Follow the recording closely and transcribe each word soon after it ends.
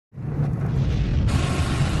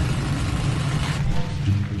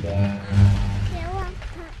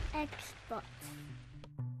spots.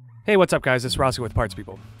 Hey, what's up guys? It's Roscoe with Parts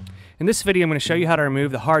People. In this video, I'm going to show you how to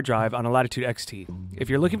remove the hard drive on a Latitude XT. If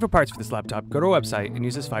you're looking for parts for this laptop, go to our website and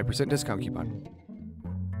use this 5% discount coupon.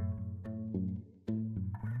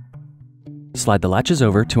 Slide the latches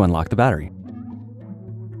over to unlock the battery.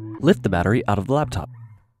 Lift the battery out of the laptop.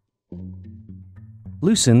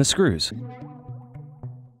 Loosen the screws.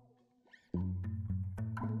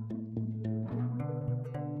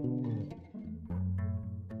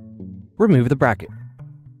 Remove the bracket.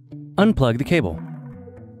 Unplug the cable.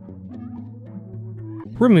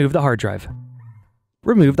 Remove the hard drive.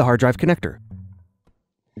 Remove the hard drive connector.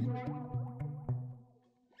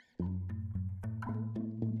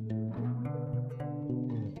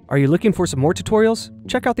 Are you looking for some more tutorials?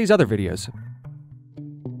 Check out these other videos.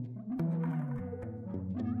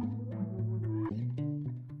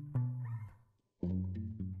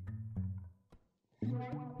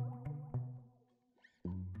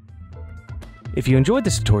 If you enjoyed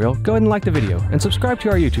this tutorial, go ahead and like the video and subscribe to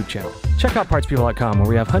our YouTube channel. Check out partspeople.com where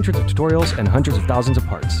we have hundreds of tutorials and hundreds of thousands of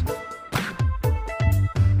parts.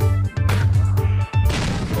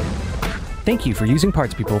 Thank you for using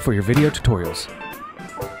Parts People for your video tutorials.